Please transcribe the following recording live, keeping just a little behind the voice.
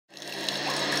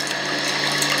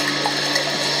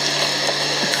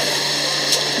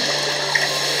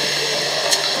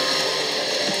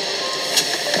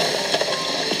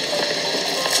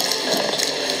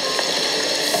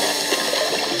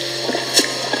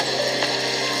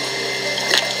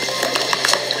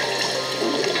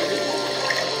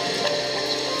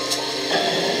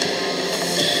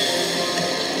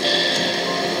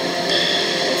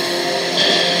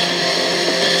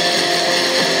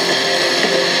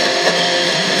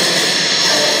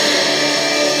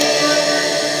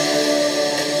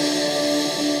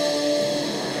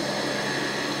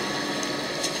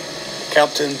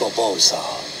Captain Barbossa.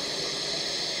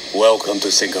 Welcome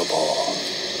to Singapore.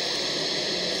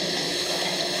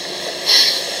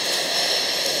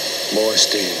 More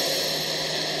steam.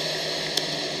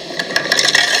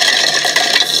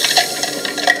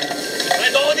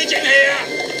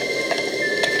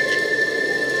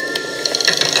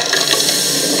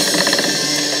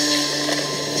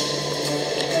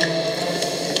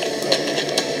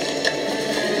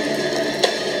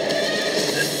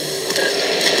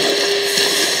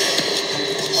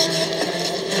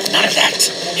 None of that.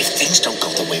 If things don't go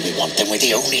the way we want, then we're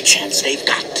the only chance they've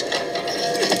got.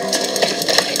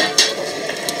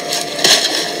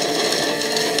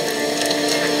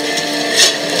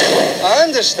 I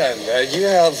understand that you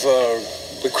have a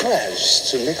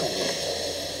request to make on me.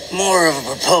 More of a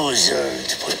proposal,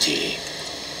 to put it.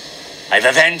 I've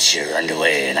a venture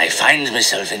underway, and I find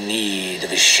myself in need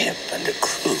of a ship and a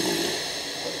crew.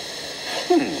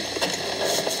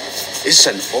 It's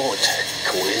an odd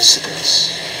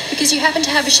coincidence. Because you happen to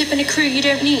have a ship and a crew you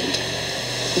don't need.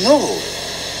 No.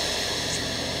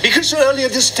 Because earlier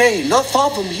this day, not far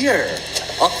from here,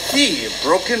 a thief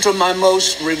broke into my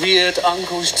most revered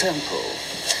uncle's temple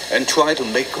and tried to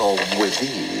make off with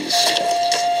these.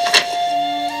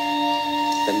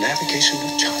 The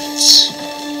navigational charts.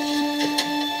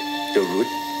 The route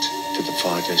to the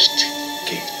farthest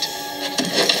gate.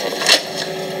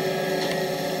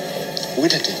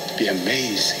 Wouldn't it be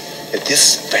amazing if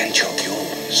this venture of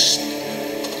yours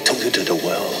took you to the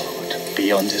world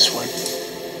beyond this one?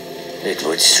 It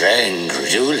would strain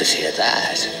credulity at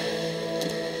that.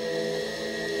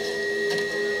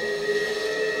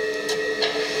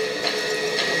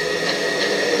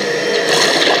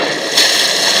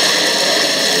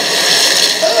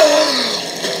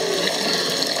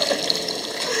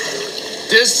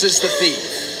 This is the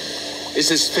thief. Is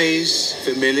his face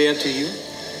familiar to you?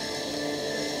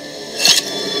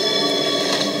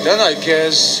 Then I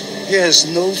guess he has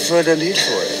no further need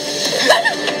for it.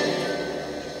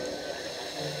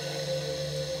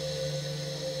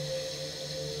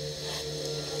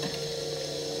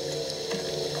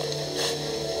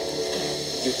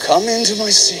 You come into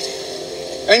my city,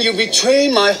 and you betray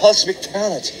my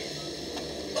hospitality.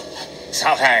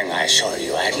 Cao Hang, I assure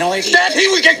you, I had no idea. That he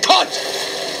will get caught!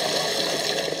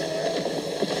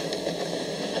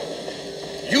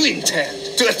 You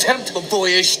intend to attempt a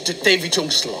voyage to Davy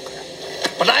Jones' locker.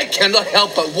 But I cannot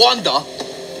help but wonder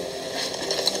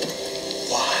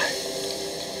why.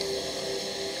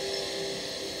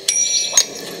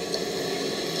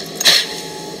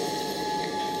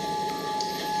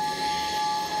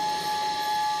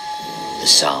 The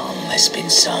song has been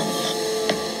sung.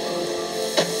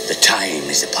 The time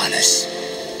is upon us.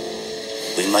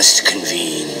 We must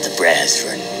convene the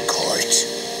Brethren Court.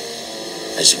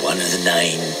 As one of the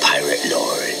 9 pirate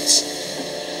lords,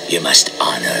 you must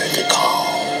honor the call.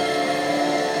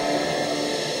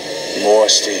 More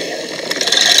steam.